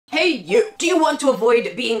Hey you! Do you want to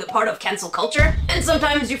avoid being a part of cancel culture? And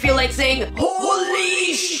sometimes you feel like saying,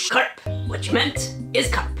 holy carp. What you meant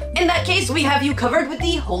is carp. In that case, we have you covered with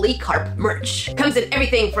the Holy Carp merch. Comes in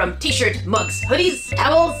everything from t-shirt, mugs, hoodies,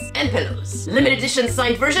 towels, and pillows. Limited edition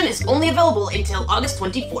signed version is only available until August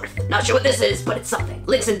 24th. Not sure what this is, but it's something.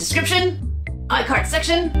 Links in description, iCard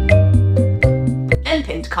section, and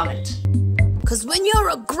pinned comment. Cause when you're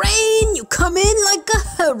a grain, you come in like a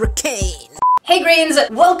hurricane. Hey grains,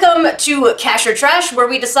 welcome to Cash or Trash, where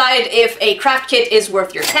we decide if a craft kit is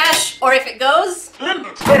worth your cash, or if it goes in the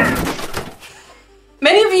trash.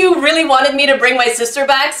 Many of you really wanted me to bring my sister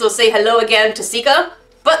back, so say hello again to Sika.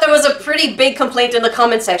 But there was a pretty big complaint in the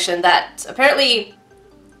comment section that apparently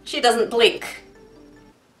she doesn't blink.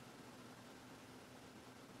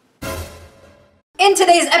 In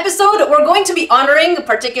today's episode, we're going to be honoring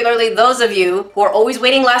particularly those of you who are always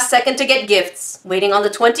waiting last second to get gifts, waiting on the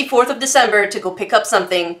 24th of December to go pick up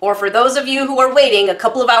something, or for those of you who are waiting a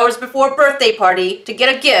couple of hours before a birthday party to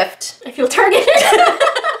get a gift. I feel targeted.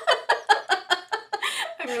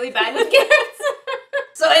 I'm really bad with gifts.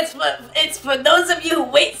 So it's for those of you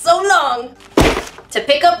who wait so long to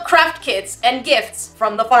pick up craft kits and gifts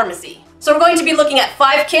from the pharmacy. So we're going to be looking at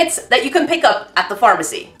 5 kits that you can pick up at the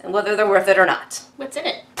pharmacy, and whether they're worth it or not. What's in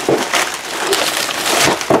it?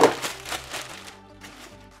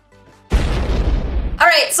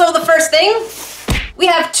 Alright, so the first thing, we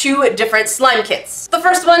have 2 different slime kits. The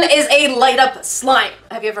first one is a light up slime.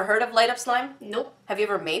 Have you ever heard of light up slime? Nope. Have you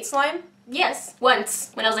ever made slime? Yes,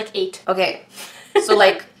 once, when I was like 8. Okay, so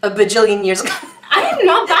like a bajillion years ago. I am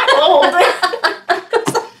not that old!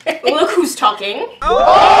 Look who's talking.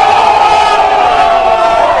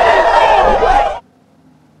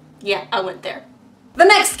 Yeah, I went there. The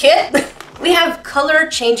next kit, we have color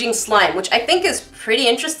changing slime, which I think is pretty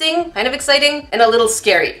interesting, kind of exciting, and a little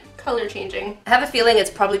scary. Color changing. I have a feeling it's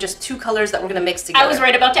probably just 2 colors that we're gonna mix together. I was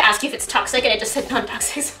right about to ask you if it's toxic and it just said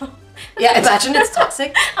non-toxic, so... Yeah, imagine it's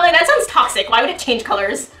toxic. I'm like, that sounds toxic. Why would it change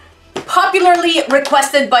colors? Popularly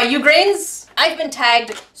requested by you grains, I've been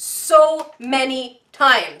tagged so many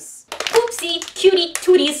times. Oopsie, cutie,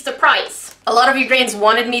 tooties, surprise. A lot of you grains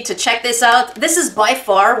wanted me to check this out. This is by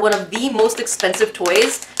far one of the most expensive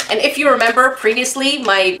toys. And if you remember previously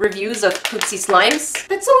my reviews of Poopsie Slimes.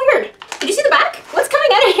 That's so weird. Did you see the back? What's coming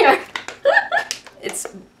out of here? It's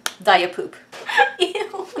Dia poop.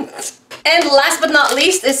 Ew. And last but not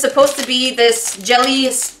least is supposed to be this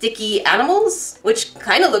jelly sticky animals, which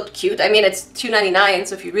kind of looked cute. I mean, it's $2.99,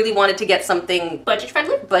 so if you really wanted to get something Budget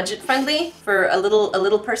friendly for a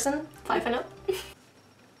little person. 5 and up.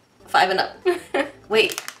 5 and up.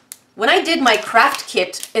 Wait, when I did my craft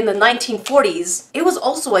kit in the 1940s, it was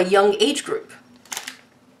also a young age group.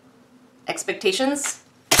 Expectations?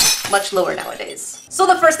 Much lower nowadays. So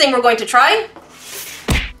the first thing we're going to try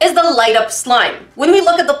is the light up slime. When we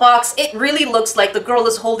look at the box, it really looks like the girl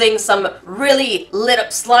is holding some really lit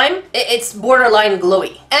up slime. It's borderline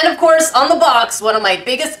glowy. And of course, on the box, one of my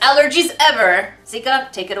biggest allergies ever. Sika,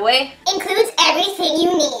 take it away. Includes everything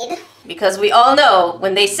you need. Because we all know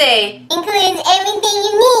when they say, Includes everything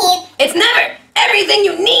you need. it's never everything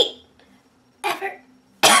you need. Ever.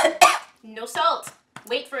 No salt.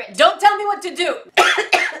 Wait for it. Don't tell me what to do.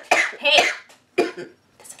 Hey.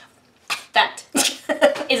 That's enough.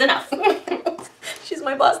 That is enough. She's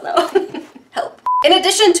my boss now. Help. In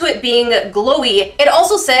addition to it being glowy, it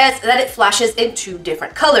also says that it flashes in 2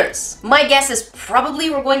 different colors. My guess is probably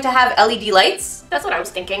we're going to have LED lights. That's what I was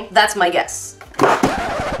thinking. That's my guess.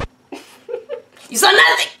 You saw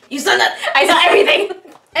nothing! You saw nothing! I saw everything!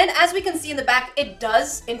 And as we can see in the back, it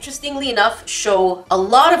does, interestingly enough, show a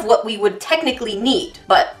lot of what we would technically need,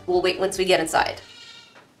 but we'll wait once we get inside.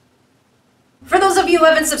 For those of you who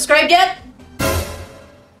haven't subscribed yet,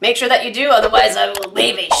 make sure that you do, otherwise I will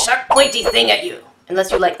wave a sharp, pointy thing at you.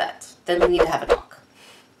 Unless you like that, then we need to have a talk.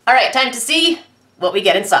 Alright, time to see what we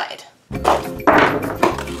get inside.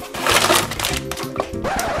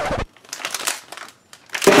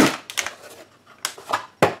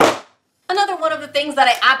 Another one of the things that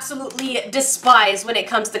I absolutely despise when it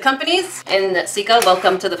comes to companies, and Sika,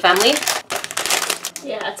 welcome to the family.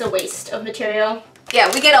 Yeah, it's a waste of material. Yeah,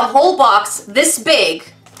 we get a whole box this big,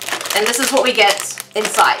 and this is what we get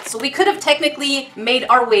inside. So we could have technically made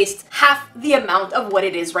our waste half the amount of what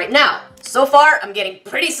it is right now. So far, I'm getting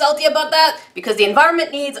pretty salty about that because the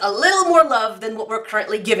environment needs a little more love than what we're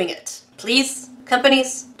currently giving it. Please,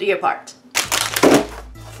 companies, do your part.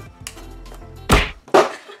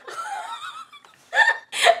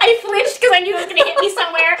 I flinched because I knew it was gonna hit me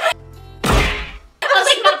somewhere. I was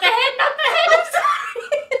like, not the head, not the head, I'm sorry.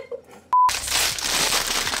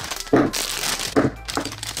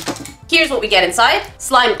 Here's what we get inside.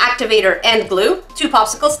 Slime activator and glue. 2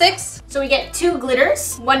 popsicle sticks. So we get 2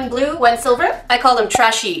 glitters, 1 blue, 1 silver. I call them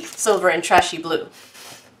trashy silver and trashy blue.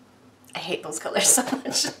 I hate those colors so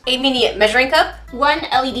much. A mini measuring cup. 1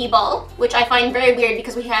 LED ball, which I find very weird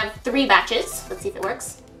because we have 3 batches. Let's see if it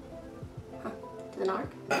works. Huh. Does it not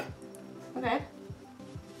work? Okay.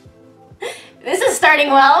 This is starting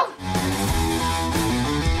well.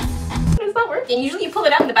 It's not working. Usually you pull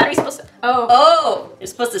it out and the battery's supposed to... Oh, you're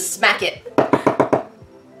supposed to smack it.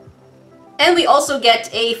 And we also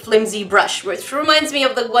get a flimsy brush, which reminds me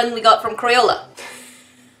of the one we got from Crayola.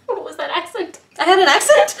 What was that accent? I had an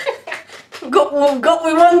accent? got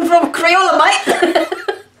we one from Crayola, mate!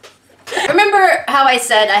 Remember how I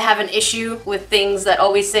said I have an issue with things that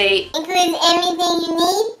always say Includes everything you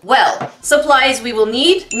need. well, supplies we will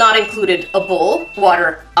need, not included a bowl,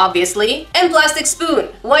 water, obviously, and plastic spoon.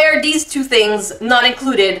 Why are these 2 things not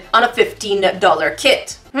included on a $15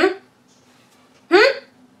 kit?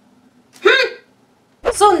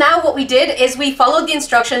 So now what we did is we followed the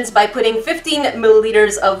instructions by putting 15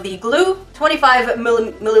 milliliters of the glue, 25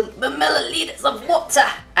 milliliters of water,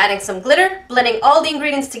 adding some glitter, blending all the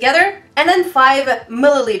ingredients together, and then 5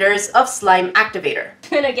 milliliters of slime activator.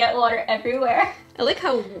 I'm gonna get water everywhere. I like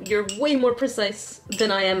how you're way more precise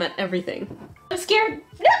than I am at everything. I'm scared.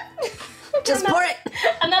 Just pour it!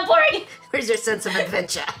 I'm not pouring. Where's your sense of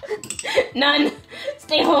adventure? None.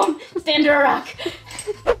 Stay home. Stay under a rock.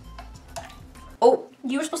 Oh,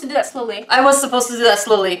 You were supposed to do that slowly. I was supposed to do that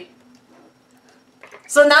slowly.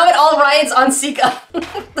 So now it all rides on Sika.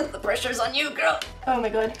 The pressure's on you, girl. Oh my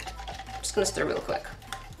god. I'm just gonna stir real quick.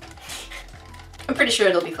 I'm pretty sure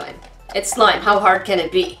it'll be fine. It's slime, how hard can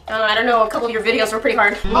it be? I don't know, a couple of your videos were pretty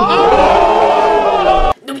hard.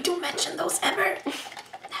 Do we mention those ever?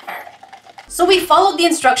 Never. So we followed the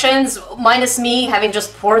instructions, minus me having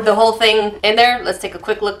just poured the whole thing in there. Let's take a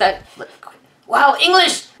quick look at... Wow,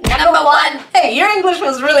 English! Number 1! Hey, your English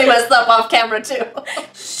was really messed up off camera too.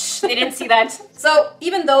 They didn't see that. So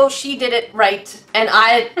even though she did it right, and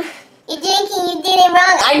You're drinking, you did it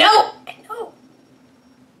wrong. I know!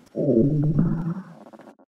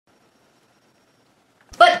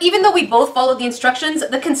 But even though we both followed the instructions,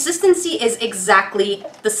 the consistency is exactly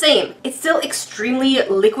the same. It's still extremely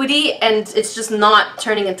liquidy and it's just not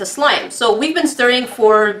turning into slime. So we've been stirring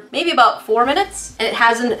for maybe about 4 minutes and it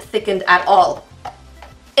hasn't thickened at all.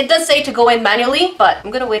 It does say to go in manually, but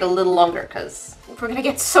I'm gonna wait a little longer because We're gonna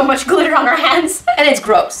get so much glitter on our hands. and it's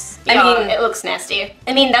gross. Yeah, I mean, it looks nasty.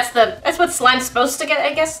 I mean, that's what slime's supposed to get,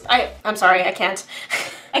 I guess. I'm sorry, I can't.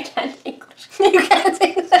 I can't English. you can't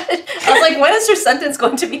say that. I was like, when is your sentence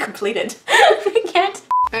going to be completed? I can't.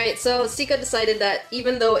 Alright, so Sika decided that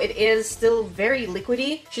even though it is still very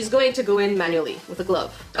liquidy, she's going to go in manually with a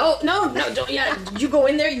glove. Oh, no, don't, yeah, you go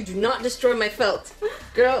in there, you do not destroy my felt.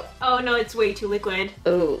 Girl. Oh no, it's way too liquid.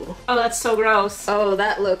 Oh. Oh, that's so gross. Oh,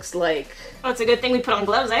 that looks like... Oh, it's a good thing we put on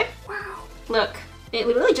gloves, eh? Wow. Look, it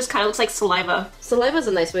really just kind of looks like saliva. Saliva's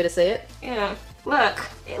a nice way to say it. Yeah. Look,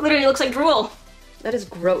 it literally looks like drool. That is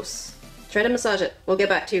gross. Try to massage it. We'll get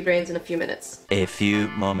back to your grains in a few minutes. A few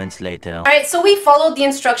moments later. Alright, so we followed the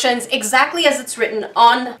instructions exactly as it's written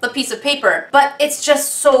on the piece of paper, but it's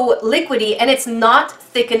just so liquidy and it's not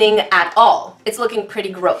thickening at all. It's looking pretty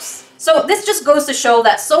gross. So this just goes to show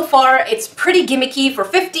that so far it's pretty gimmicky. For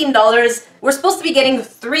 $15. We're supposed to be getting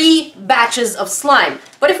 3 batches of slime.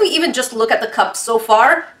 But if we even just look at the cups so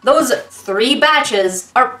far, those 3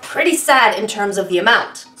 batches are pretty sad in terms of the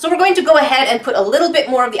amount. So we're going to go ahead and put a little bit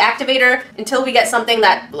more of the activator until we get something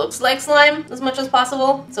that looks like slime as much as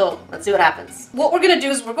possible. So let's see what happens. What we're going to do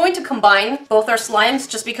is we're going to combine both our slimes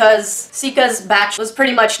just because Sika's batch was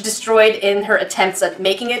pretty much destroyed in her attempts at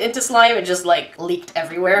making it into slime. It just like leaked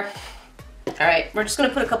everywhere. Alright, we're just going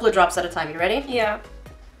to put a couple of drops at a time. You ready? Yeah.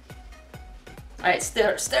 Alright,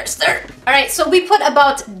 stir, stir, stir. Alright, so we put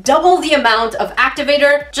about double the amount of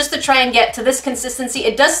activator just to try and get to this consistency.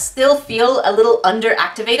 It does still feel a little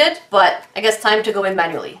under-activated, but I guess time to go in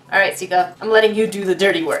manually. Alright, Sika, I'm letting you do the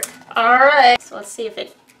dirty work. Alright. So let's see if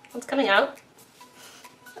what's coming out.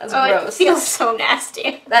 That's Oh, gross. it feels so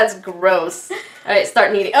nasty. That's gross. Alright,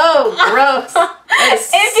 start kneading. Oh, gross.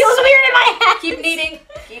 Nice. It feels weird in my hand. Keep kneading.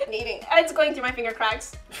 Keep kneading. It's going through my finger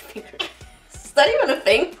cracks. Is that even a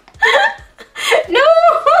thing? No!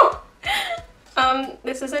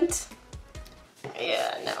 This isn't...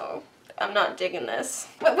 Yeah, no. I'm not digging this.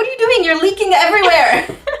 What are you doing? You're leaking everywhere.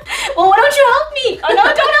 Well, why don't you help me? Oh no,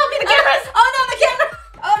 don't help me, the camera's... Oh no, the camera!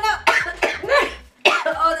 Oh no!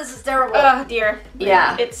 Oh, this is terrible. Oh dear.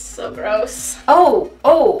 Yeah. It's so gross. Oh,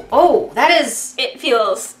 that is...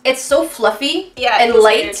 It's so fluffy Yeah, it and feels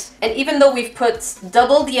light. weird. And even though we've put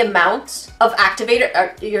double the amount of activator...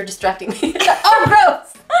 you're distracting me. Oh,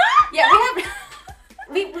 gross! Yeah,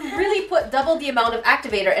 we really put double the amount of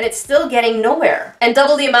activator and it's still getting nowhere. And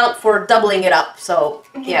double the amount for doubling it up, so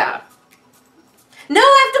yeah. No,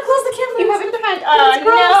 I have to close the camera. You have it behind.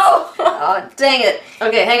 No. Oh, dang it.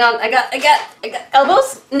 Okay, hang on. I got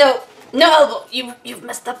elbows? No elbow. You've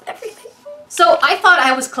messed up everything. So I thought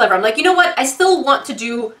I was clever. I'm like, you know what? I still want to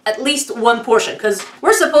do at least one portion because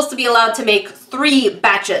we're supposed to be allowed to make 3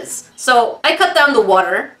 batches. So I cut down the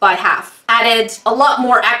water by half, added a lot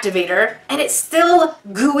more activator, and it's still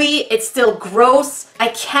gooey, it's still gross. I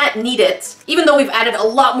can't knead it. Even though we've added a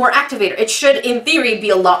lot more activator, it should, in theory, be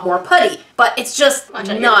a lot more putty, but it's just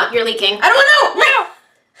not. You're leaking. I don't know! No!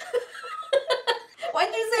 Why'd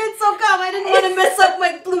you say it so calm? I didn't want to mess up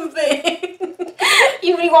my blue thing.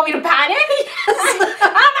 You really want me to panic?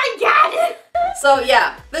 Oh my god! So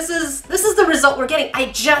yeah, this is the result we're getting.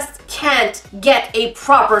 I just can't get a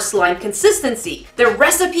proper slime consistency. Their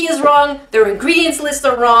recipe is wrong, their ingredients list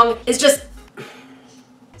are wrong. It's just...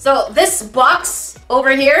 So this box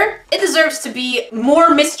over here, it deserves to be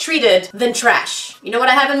more mistreated than trash. You know what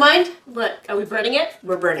I have in mind? What? Are we burning it?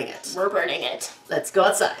 We're burning it. We're burning it. Let's go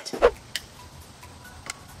outside.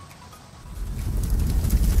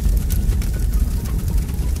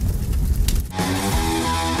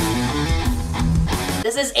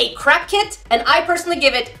 This is a crap kit, and I personally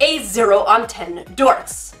give it a 0 on 10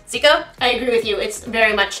 dorks. Sika? I agree with you. It's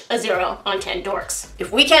very much a 0 on 10 dorks.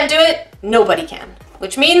 If we can't do it, nobody can.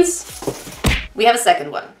 Which means we have a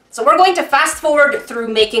second one. So we're going to fast forward through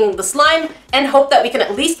making the slime and hope that we can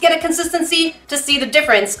at least get a consistency to see the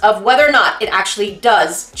difference of whether or not it actually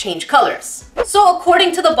does change colors. So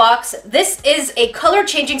according to the box, this is a color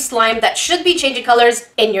changing slime that should be changing colors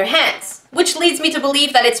in your hands. Which leads me to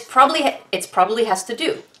believe that it probably has to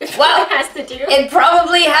do. Well, it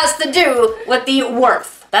probably has to do with the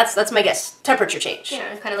warmth. That's my guess. Temperature change.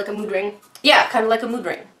 Yeah, kind of like a mood ring. Yeah, kind of like a mood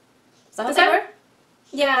ring. Is that how they work?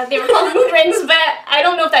 Yeah, they were called mood rings, but I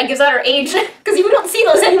don't know if that gives out our age, because you don't see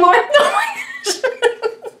those anymore. Oh my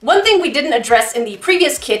gosh. One thing we didn't address in the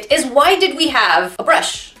previous kit is why did we have a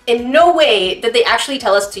brush? In no way did they actually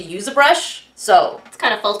tell us to use a brush, so... It's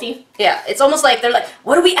kind of faulty. Yeah, it's almost like they're like,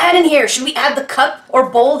 what do we add in here? Should we add the cup or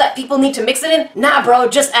bowl that people need to mix it in? Nah, bro,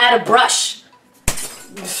 just add a brush.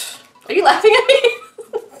 Are you laughing at me?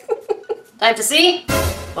 Time to see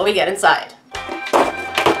what we get inside.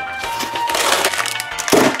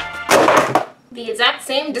 The exact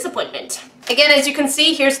same disappointment. Again, as you can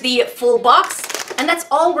see, here's the full box, and that's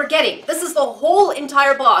all we're getting. This is the whole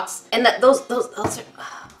entire box, and that those are...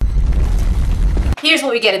 Here's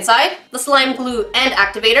what we get inside. The slime glue and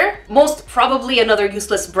activator, most probably another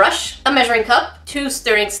useless brush, a measuring cup, 2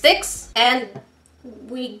 stirring sticks, and...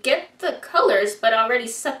 We get the colors, but already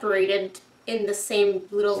separated in the same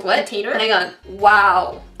little container. Hang on.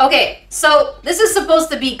 Wow. Okay, so this is supposed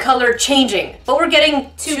to be color changing, but we're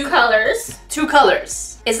getting two colors. 2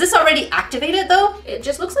 colors. Is this already activated though? It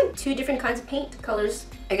just looks like 2 different kinds of paint colors.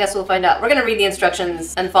 I guess we'll find out. We're gonna read the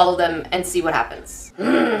instructions and follow them and see what happens.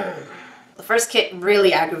 The first kit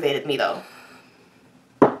really aggravated me though.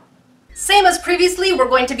 Same as previously, we're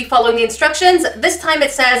going to be following the instructions. This time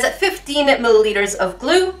it says 15 milliliters of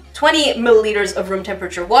glue, 20 milliliters of room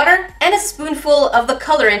temperature water, and a spoonful of the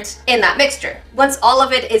colorant in that mixture. Once all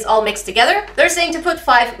of it is all mixed together, they're saying to put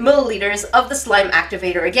 5 milliliters of the slime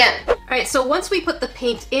activator again. Alright, so once we put the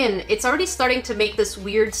paint in, it's already starting to make this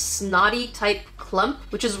weird snotty type clump,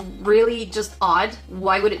 which is really just odd.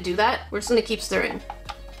 Why would it do that? We're just gonna keep stirring.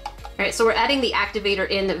 Alright, so we're adding the activator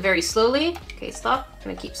in very slowly. Okay, stop. I'm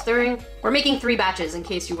gonna keep stirring. We're making 3 batches in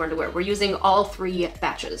case you weren't aware. We're using all 3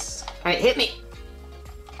 batches. Alright, hit me.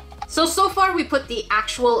 So far we put the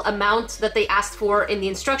actual amount that they asked for in the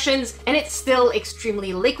instructions, and it's still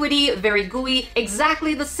extremely liquidy, very gooey,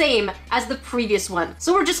 exactly the same as the previous one.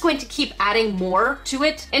 So we're just going to keep adding more to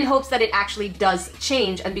it in hopes that it actually does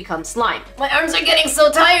change and become slime. My arms are getting so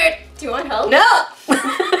tired. Do you want help? No!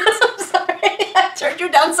 I'm sorry, I turned you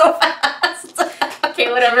down so fast. Okay,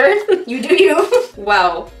 whatever. You do you.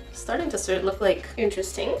 Wow. Starting to look like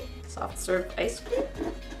interesting. Soft serve ice cream.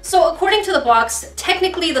 So according to the box,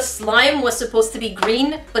 technically the slime was supposed to be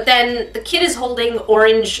green, but then the kit is holding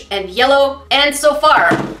orange and yellow, and so far...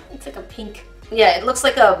 It's like a pink. Yeah, it looks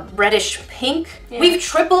like a reddish pink. Yeah. We've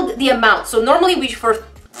tripled the amount, so normally for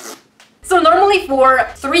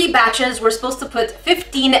 3 batches, we're supposed to put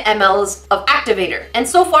 15 mLs of activator, and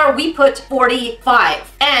so far we put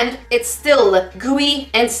 45, and it's still gooey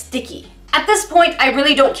and sticky. At this point, I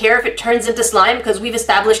really don't care if it turns into slime because we've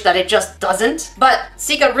established that it just doesn't. But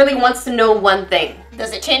Sika really wants to know one thing.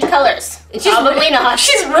 Does it change colors? Probably not.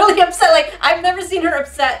 She's really upset. Like, I've never seen her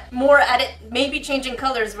upset more at it maybe changing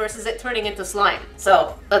colors versus it turning into slime.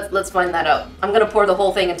 So let's find that out. I'm gonna pour the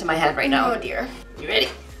whole thing into my hand right now. Oh dear. You ready?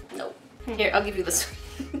 No. Here, I'll give you this.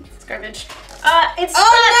 It's garbage. It's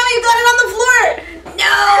Oh no, you got it on the floor!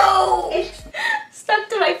 No! It's stuck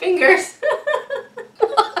to my fingers.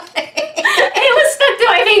 It was stuck to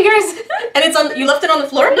my fingers. And it's on, you left it on the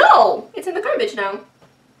floor? No, it's in the garbage now.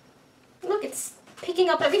 Look, it's picking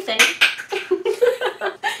up everything.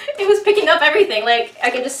 It was picking up everything. Like,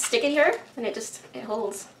 I can just stick it here and it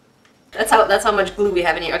holds. That's how much glue we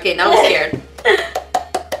have in here. Okay, now I'm scared.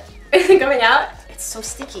 Is it coming out? It's so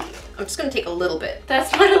sticky. I'm just gonna take a little bit.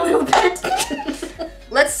 That's not a little bit.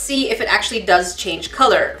 Let's see if it actually does change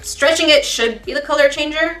color. Stretching it should be the color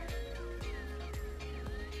changer.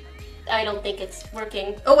 I don't think it's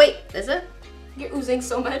working. Oh wait, is it? You're oozing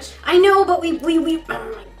so much. I know, but oh my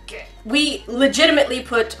God. We legitimately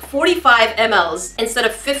put 45 mLs instead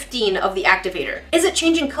of 15 of the activator. Is it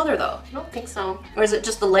changing color though? I don't think so. Or is it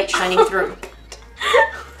just the light shining through?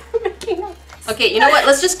 Okay, you know what?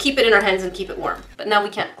 Let's just keep it in our hands and keep it warm. But now we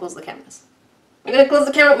can't close the cameras. I'm gonna close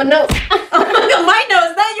the camera with my nose. My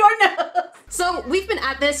nose, not your nose! So we've been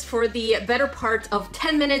at this for the better part of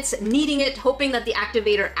 10 minutes, kneading it, hoping that the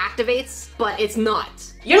activator activates, but it's not.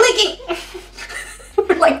 You're leaking!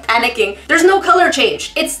 We're like panicking. There's no color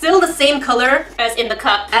change. It's still the same color As in the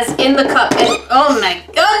cup. as in the cup. And oh my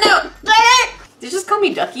god, no! Did you just call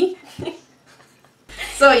me Ducky?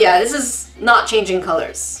 So yeah, this is not changing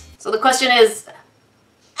colors. So the question is,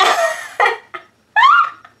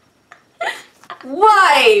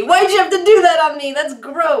 why? Why'd you have to do that on me? That's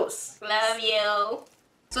gross. Love you.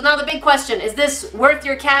 So now the big question, is this worth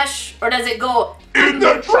your cash or does it go In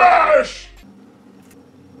the trash!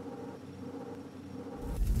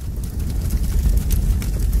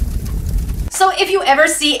 So if you ever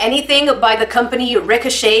see anything by the company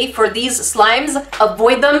Ricochet for these slimes,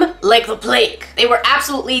 avoid them like the plague. They were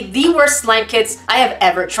absolutely the worst slime kits I have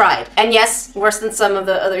ever tried. And yes, worse than some of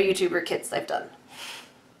the other YouTuber kits I've done.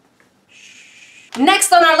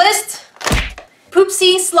 Next on our list,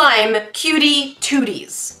 Poopsie Slime Cutie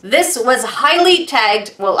Tooties. This was highly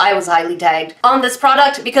tagged, well, I was highly tagged on this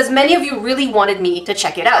product because many of you really wanted me to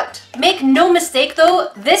check it out. Make no mistake though,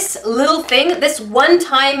 this little thing, this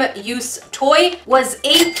one-time use toy was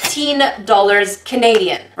 $18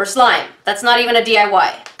 Canadian for slime. That's not even a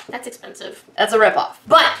DIY. That's expensive. That's a ripoff.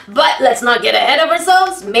 But let's not get ahead of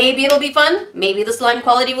ourselves. Maybe it'll be fun. Maybe the slime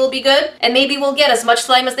quality will be good. And maybe we'll get as much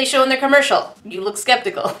slime as they show in their commercial. You look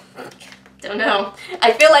skeptical. Don't know.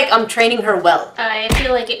 I feel like I'm training her well. I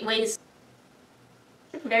feel like it weighs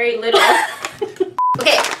very little.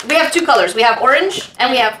 Okay, we have two colors. We have orange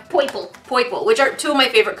and we have Poiple. Poiple, which are two of my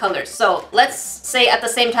favorite colors. So let's say at the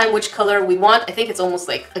same time which color we want. I think it's almost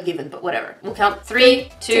like a given, but whatever. We'll count 3,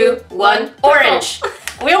 2, 1, orange.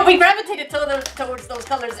 We gravitated towards those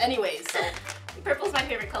colors anyways, so. Purple's my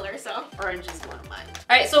favorite color, so. Orange is one of mine.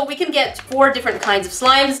 All right, so we can get 4 different kinds of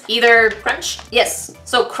slimes. Either Crunch? Yes.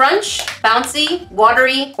 So crunch, bouncy,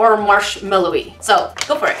 watery, or marshmallowy. So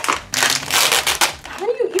go for it. How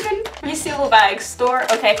do you even reseal a bag? Store?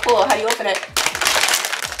 Okay, cool. How do you open it?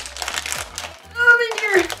 Oh, my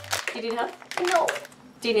dear. Do you need help? No.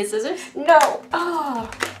 Do you need scissors? No. Oh,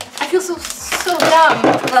 I feel so dumb.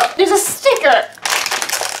 Well, there's a sticker.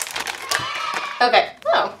 Okay.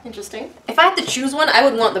 Oh, interesting. If I had to choose one, I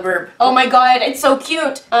would want the verb. Oh my god, it's so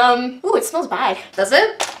cute. Ooh, it smells bad. Does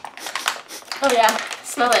it? Oh yeah,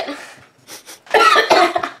 smell it.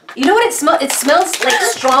 You know what it smells? It smells like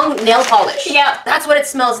strong nail polish. Yeah. That's what it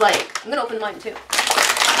smells like. I'm gonna open mine too.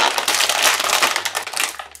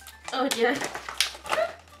 Oh dear.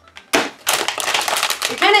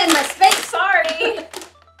 You're kind of in my space. Sorry.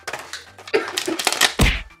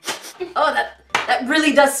 Oh, that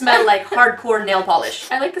really does smell like hardcore nail polish.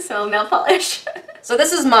 I like the smell of nail polish. So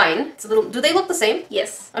this is mine. It's a little. Do they look the same?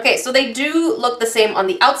 Yes. Okay, so they do look the same on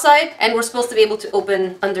the outside, and we're supposed to be able to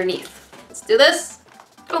open underneath. Let's do this.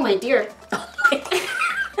 Oh my dear. Where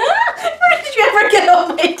did you ever get,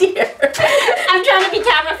 oh my dear? I'm trying to be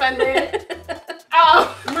camera friendly.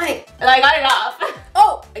 Oh. My. And I got it off.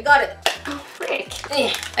 Oh, I got it. Oh, frick.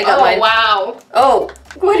 I got mine. Wow. Oh,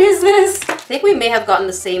 What is this? I think we may have gotten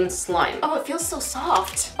the same slime. Oh, it feels so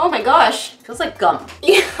soft. Oh my gosh. Feels like gum.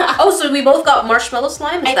 Yeah. Oh, so we both got marshmallow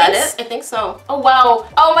slime? Is that it? I think so. Oh wow.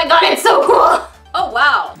 Oh my god, it's so cool. Oh,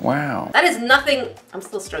 wow. Wow. That is nothing. I'm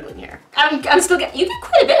still struggling here. I'm still getting. You get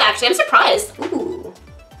quite a bit actually. I'm surprised. Ooh.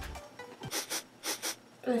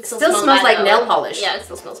 It still smells like nail polish. Yeah, it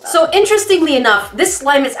still smells bad. So interestingly enough, this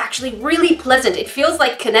slime is actually really pleasant. It feels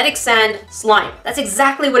like kinetic sand slime. That's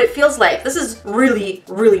exactly what it feels like. This is really,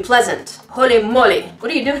 really pleasant. Holy moly.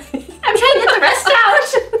 What are you doing? I'm trying to get the rest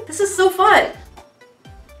out. This is so fun.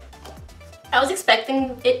 I was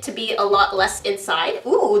expecting it to be a lot less inside.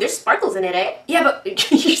 Ooh, there's sparkles in it, eh? Yeah,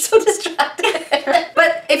 but you're so distracted.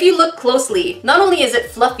 But if you look closely, not only is it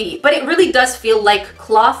fluffy, but it really does feel like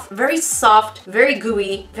cloth. Very soft, very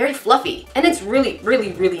gooey, very fluffy. And it's really,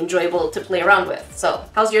 really, really enjoyable to play around with. So,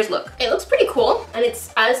 how's yours look? It looks pretty cool, and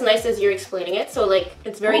it's as nice as you're explaining it. So like,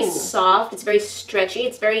 it's very soft, it's very stretchy,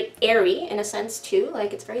 it's very airy in a sense too.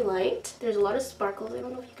 Like, it's very light. There's a lot of sparkles. I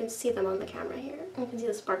don't know if you can see them on the camera here. You can see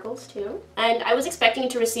the sparkles too. And I was expecting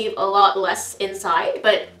to receive a lot less inside,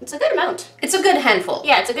 but it's a good amount. It's a good handful.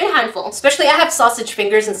 Yeah, it's a good handful. Especially I have sausage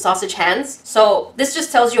fingers and sausage hands, so this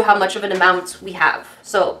just tells you how much of an amount we have.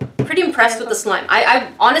 So, pretty impressed with the slime.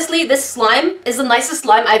 I honestly, this slime is the nicest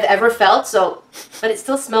slime I've ever felt, so, but it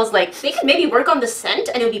still smells like... They could maybe work on the scent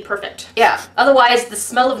and it would be perfect. Yeah, otherwise the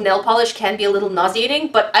smell of nail polish can be a little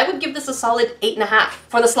nauseating, but I would give this a solid 8.5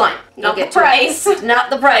 for the slime. Not the price. Not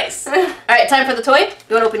the price. Alright, time for the toy.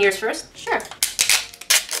 You want to open yours first? Sure.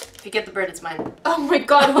 If you get the bird, it's mine. Oh my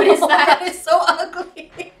god, what is that? It's so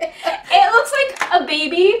ugly. It looks like a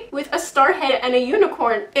baby with a star head and a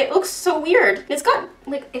unicorn. It looks so weird. It's got,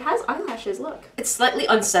 like, it has eyelashes, look. It's slightly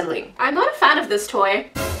unsettling. I'm not a fan of this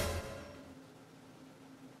toy.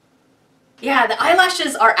 Yeah, the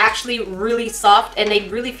eyelashes are actually really soft and they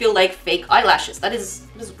really feel like fake eyelashes. That is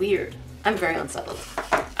weird. I'm very unsettled.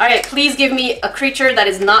 Alright, please give me a creature that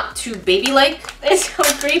is not too baby-like. It's so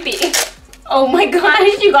creepy. Oh my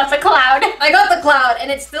gosh, you got the cloud. I got the cloud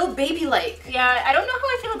and it's still baby-like. Yeah, I don't know how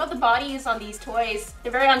I feel about the bodies on these toys.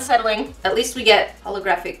 They're very unsettling. At least we get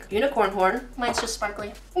holographic unicorn horn. Mine's just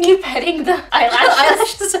sparkly. You petting the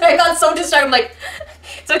eyelashes? I got so distracted. I'm like,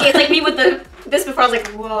 it's okay, it's like me with this before. I was like,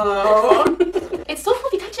 whoa. It's so cool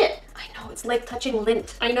if you touch it. I know, it's like touching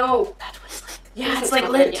lint. I know. That's what it's like. Yeah, it's like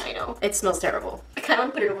lint. Yeah, I know. It smells terrible. I kind of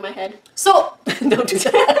want to put it over my head. So, don't do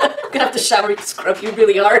that. I'm gonna have to shower and scrub you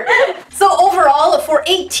really hard. So overall, for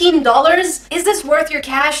 $18, is this worth your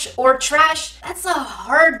cash or trash? That's a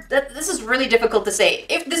hard, this is really difficult to say.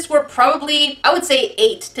 If this were probably, I would say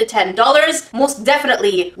 $8 to $10, most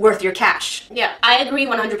definitely worth your cash. Yeah, I agree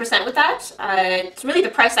 100% with that. It's really the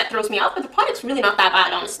price that throws me off, but the product's really not that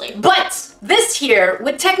bad, honestly. But this here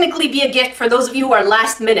would technically be a gift for those of you who are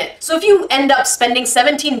last minute. So if you end up spending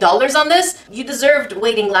 $17 on this, you deserved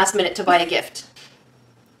waiting last minute to buy a gift.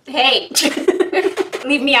 Hey,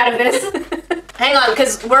 leave me out of this. Hang on,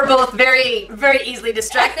 because we're both very, very easily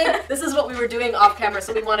distracted. This is what we were doing off camera,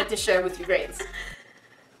 so we wanted to share with you grains.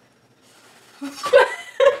 Oh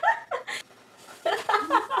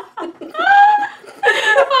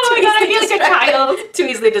my god, I feel like a child. Too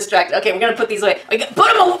easily distracted. Okay, we're gonna put these away. Put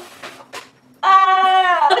them away!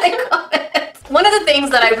 Ah! I got it. One of the things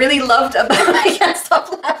that I really loved about I can't stop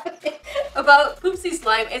laughing about Poopsie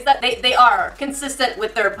Slime is that they are consistent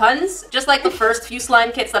with their puns, just like the first few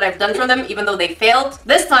slime kits that I've done for them, even though they failed.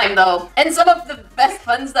 This time though, and some of the best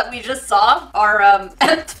puns that we just saw are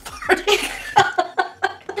Antarctica.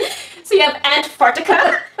 So you have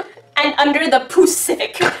Antarctica and under the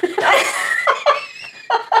Pacific.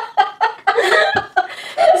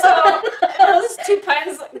 So those two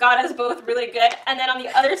puns got us both really good. And then on the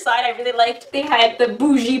other side, I really liked they had the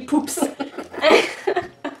bougie poops.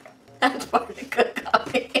 Antarctica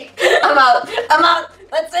copy. I'm out. I'm out.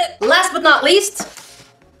 That's it. Last but not least,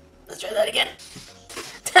 let's try that again.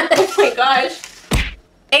 Oh my gosh.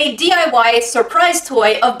 A DIY surprise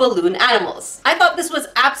toy of balloon animals. I thought this was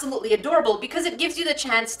absolutely adorable because it gives you the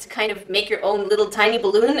chance to kind of make your own little tiny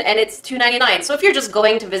balloon, and it's $2.99. So if you're just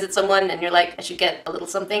going to visit someone and you're like, I should get a little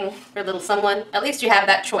something for a little someone, at least you have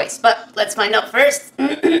that choice. But let's find out first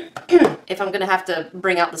if I'm gonna have to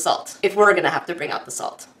bring out the salt. If we're gonna have to bring out the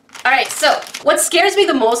salt. Alright, so what scares me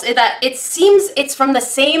the most is that it seems it's from the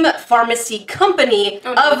same pharmacy company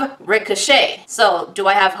of Ricochet. So do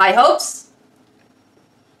I have high hopes?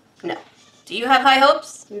 No. Do you have high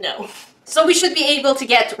hopes? No. So we should be able to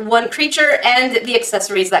get one creature and the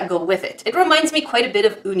accessories that go with it. It reminds me quite a bit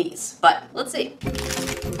of Unis, but let's see.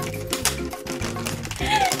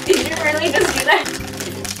 Did you really just do that?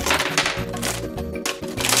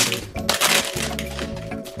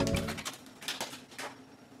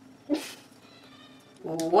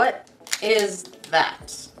 What is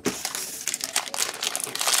that?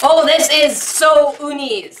 Oh, this is so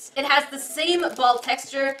Unis. It has the same ball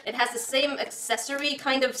texture. It has the same accessory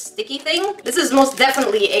kind of sticky thing. This is most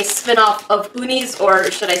definitely a spin-off of Unis, or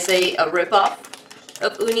should I say a rip-off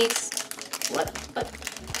of Unis. What?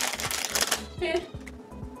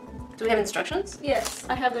 Do we have instructions? Yes,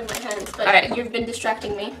 I have them in my hands, but Alright. you've been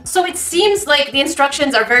distracting me. So it seems like the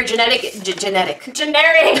instructions are very generic. Generic.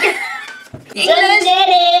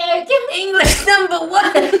 English number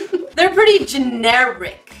 1. They're pretty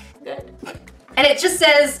generic. Good. And it just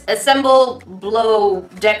says assemble, blow,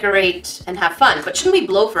 decorate, and have fun. But shouldn't we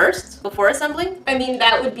blow first before assembling? I mean,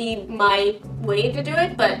 that would be my way to do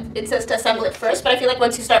it, but it says to assemble it first. But I feel like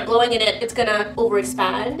once you start blowing in it, it's gonna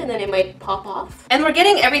overexpand and then it might pop off. And we're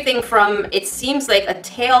getting everything from, it seems like a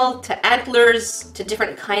tail to antlers to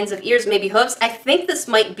different kinds of ears, maybe hooves. I think this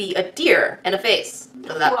might be a deer and a face.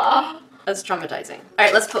 So Wow. that's traumatizing. All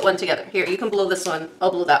right, let's put one together. Here, you can blow this one. I'll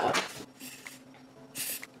blow that one.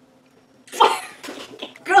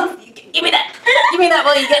 Girl, give me that. Give me that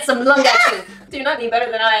while you get some lung action. You're not any better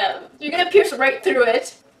than I am. You're gonna pierce right through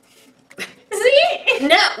it. See?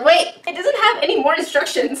 No, wait. It doesn't have any more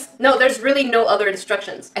instructions. No, there's really no other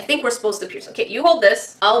instructions. I think we're supposed to pierce. Okay, you hold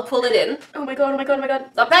this. I'll pull it in. Oh my god, oh my god, oh my god.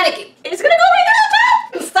 Stop panicking. It's gonna go right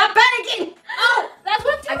through the top! Stop panicking. Oh, that's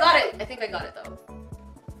what I got it. I think I got it though.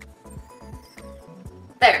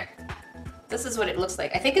 There. This is what it looks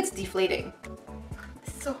like. I think it's deflating.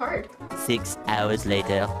 This is so hard. 6 hours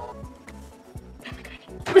later.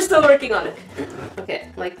 We're still working on it. Okay,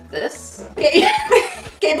 like this. Okay,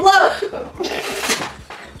 okay, blow.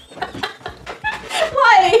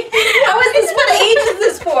 Why? How is this? What age is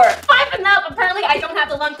this for? 5 enough. Apparently, I don't have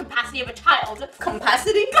the lung capacity of a child.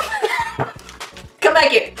 Capacity? Come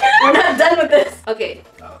back here. We're not done with this. Okay.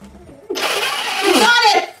 You got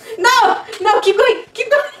it. No, no, keep going, keep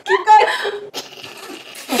going, keep going.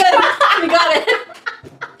 Good. We got it.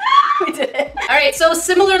 We did it. All right, so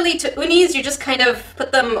similarly to unis, you just kind of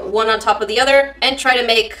put them one on top of the other and try to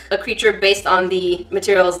make a creature based on the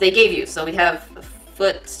materials they gave you. So we have a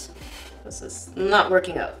foot. This is not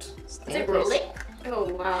working out. Is it rolling? Oh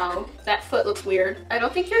wow, that foot looks weird. I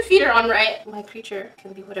don't think your feet are on right. My creature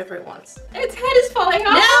can be whatever it wants. Its head is falling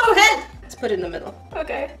off. No, head! Let's put it in the middle.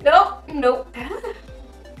 Okay. Nope. Nope.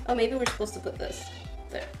 Oh, maybe we're supposed to put this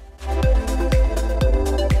there.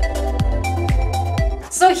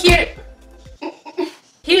 So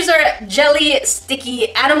here's our jelly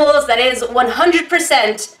sticky animals that is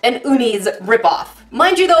 100% an Uni's ripoff.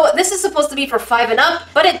 Mind you though, this is supposed to be for 5 and up,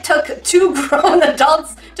 but it took 2 grown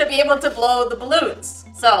adults to be able to blow the balloons.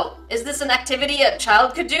 So, is this an activity a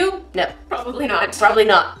child could do? No. Probably not. Probably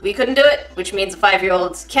not. We couldn't do it, which means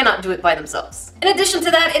 5-year-olds cannot do it by themselves. In addition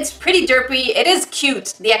to that, it's pretty derpy. It is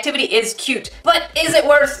cute. The activity is cute. But is it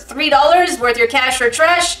worth $3? Worth your cash or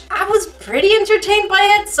trash? I was pretty entertained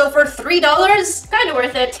by it, so for $3, Kind of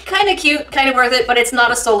worth it. kind of cute, kind of worth it, but it's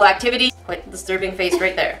not a solo activity. Quite disturbing face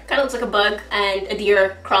right there. Kind of looks like a bug and a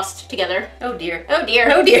deer crossed together. Oh dear. Oh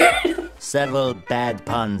dear. Oh dear. Several bad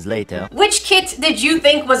puns later. Which kit did you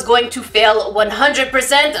think was going to fail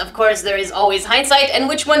 100%? Of course, there is always hindsight. And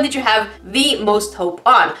which one did you have the most hope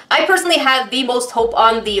on? I personally had the most hope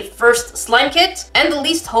on the first slime kit and the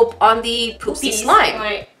least hope on the Poopsie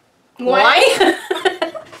Slime. Why?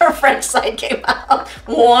 Her French side came out.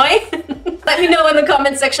 Why? Let me know in the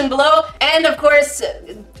comment section below. And of course,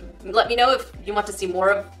 let me know if you want to see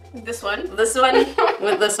more of This one. this one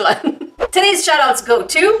with this one. Today's shoutouts go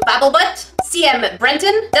to Babblebutt, CM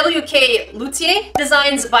Brenton, WK Luthier,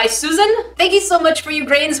 designs by Susan. Thank you so much for you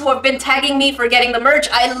grains who have been tagging me for getting the merch.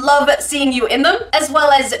 I love seeing you in them, as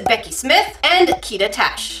well as Becky Smith and Kita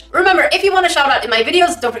Tash. Remember, if you want a shout out in my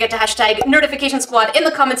videos, don't forget to hashtag Nerdification Squad in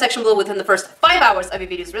the comment section below within the first 5 hours of a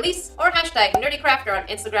video's release, or hashtag NerdyCrafter on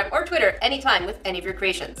Instagram or Twitter anytime with any of your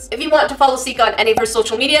creations. If you want to follow Sika on any of her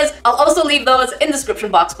social medias, I'll also leave those in the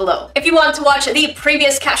description box below. If you want to watch the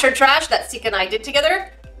previous Cash or Trash that Sika and I did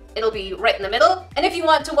together, it'll be right in the middle. And if you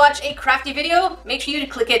want to watch a crafty video, make sure you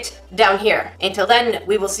click it down here. Until then,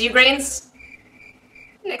 we will see you grains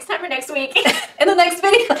Next time or next week. in the next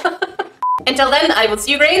video. Until then, I will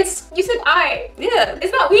see you grains. You said I. Yeah.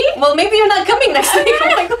 It's not we? Well, maybe you're not coming next week.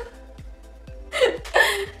 Oh my God.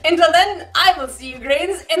 Until then, I will see you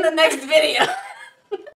grains in the next video.